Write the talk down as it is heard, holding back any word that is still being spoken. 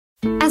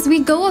As we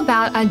go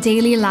about our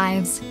daily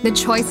lives, the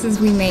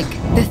choices we make,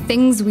 the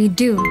things we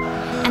do,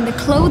 and the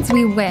clothes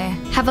we wear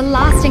have a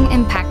lasting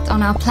impact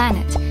on our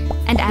planet.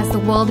 And as the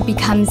world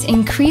becomes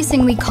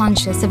increasingly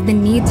conscious of the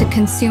need to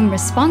consume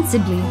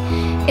responsibly,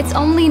 it's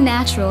only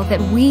natural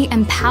that we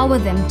empower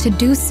them to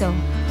do so.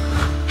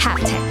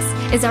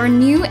 Haptex is our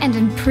new and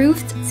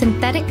improved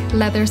synthetic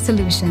leather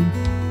solution.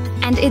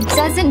 And it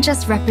doesn't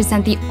just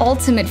represent the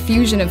ultimate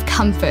fusion of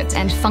comfort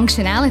and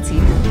functionality.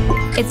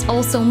 It's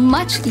also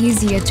much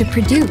easier to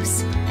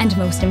produce, and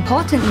most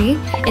importantly,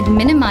 it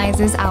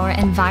minimizes our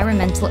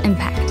environmental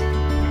impact.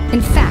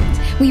 In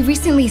fact, we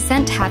recently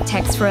sent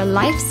Haptex for a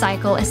life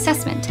cycle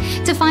assessment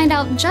to find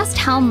out just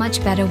how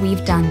much better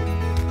we've done.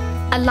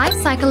 A life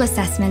cycle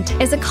assessment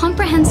is a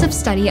comprehensive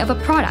study of a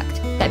product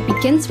that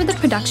begins with the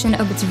production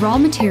of its raw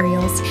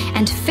materials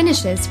and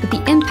finishes with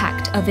the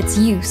impact of its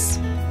use.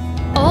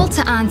 All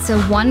to answer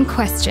one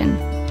question: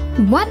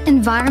 what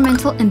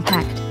environmental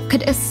impact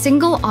could a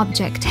single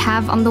object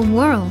have on the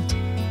world?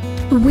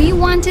 We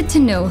wanted to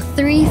know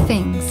three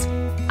things: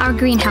 our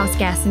greenhouse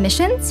gas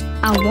emissions,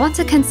 our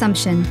water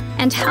consumption,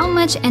 and how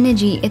much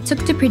energy it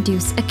took to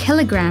produce a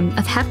kilogram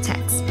of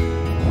Haptex.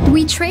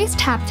 We traced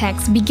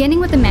Haptex beginning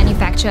with the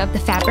manufacture of the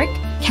fabric,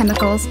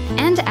 chemicals,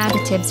 and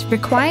additives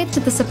required to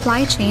the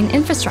supply chain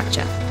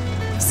infrastructure,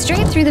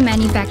 straight through the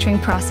manufacturing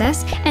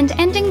process and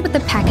ending with the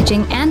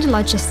packaging and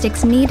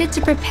logistics needed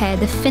to prepare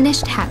the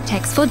finished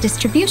Haptex for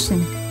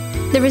distribution.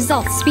 The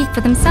results speak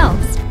for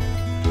themselves.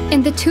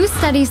 In the two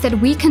studies that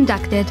we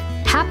conducted,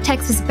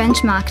 Haptex was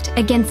benchmarked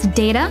against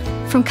data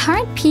from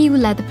current PU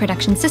leather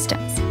production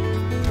systems.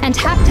 And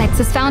Haptex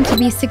is found to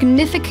be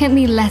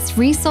significantly less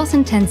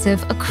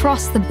resource-intensive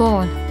across the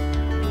board.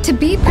 To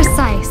be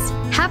precise,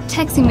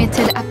 Haptex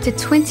emitted up to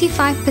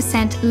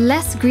 25%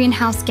 less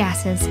greenhouse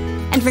gases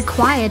and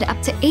required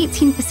up to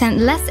 18%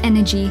 less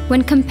energy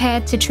when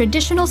compared to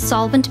traditional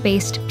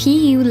solvent-based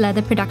PU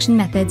leather production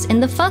methods in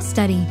the first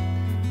study.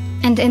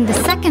 And in the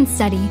second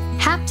study,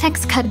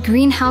 Haptex cut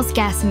greenhouse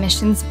gas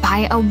emissions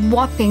by a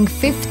whopping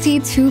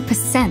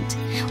 52%,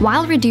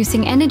 while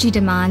reducing energy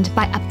demand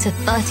by up to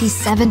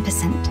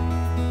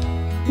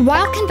 37%.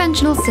 While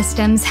conventional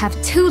systems have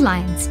two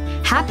lines,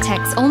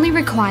 Haptex only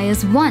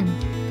requires one.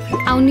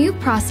 Our new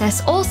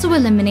process also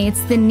eliminates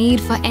the need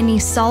for any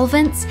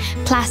solvents,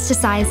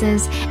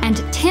 plasticizers,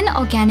 and tin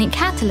organic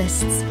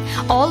catalysts,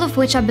 all of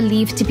which are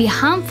believed to be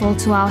harmful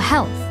to our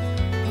health.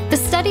 The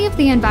study of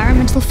the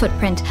environmental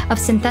footprint of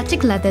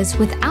synthetic leathers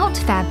without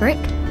fabric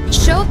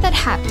showed that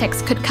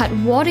Haptex could cut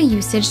water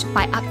usage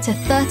by up to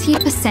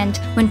 30%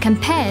 when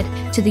compared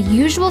to the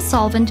usual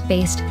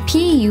solvent-based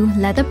PU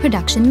leather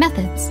production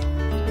methods.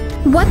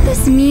 What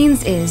this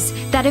means is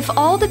that if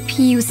all the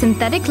PU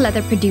synthetic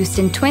leather produced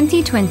in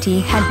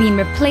 2020 had been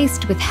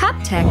replaced with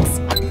Haptex,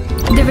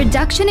 the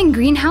reduction in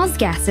greenhouse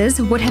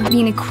gases would have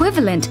been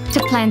equivalent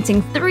to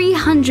planting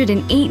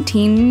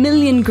 318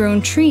 million grown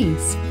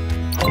trees.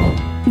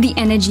 The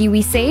energy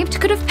we saved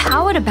could have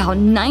powered about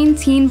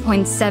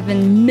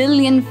 19.7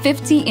 million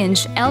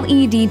 50-inch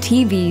LED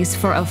TVs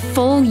for a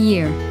full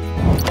year.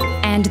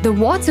 And the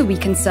water we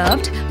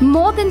conserved,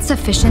 more than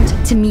sufficient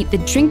to meet the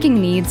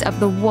drinking needs of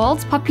the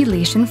world's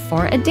population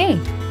for a day.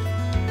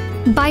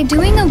 By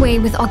doing away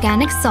with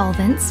organic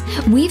solvents,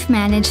 we've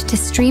managed to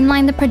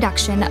streamline the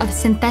production of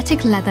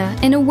synthetic leather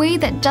in a way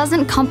that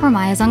doesn't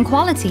compromise on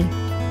quality.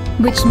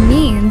 Which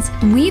means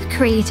we've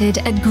created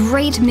a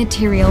great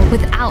material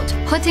without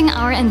putting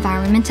our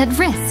environment at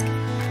risk.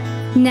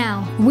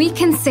 Now, we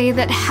can say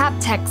that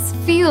Haptex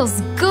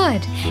feels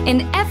good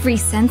in every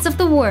sense of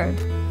the word.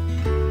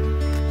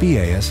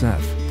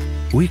 BASF.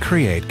 We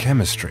create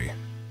chemistry.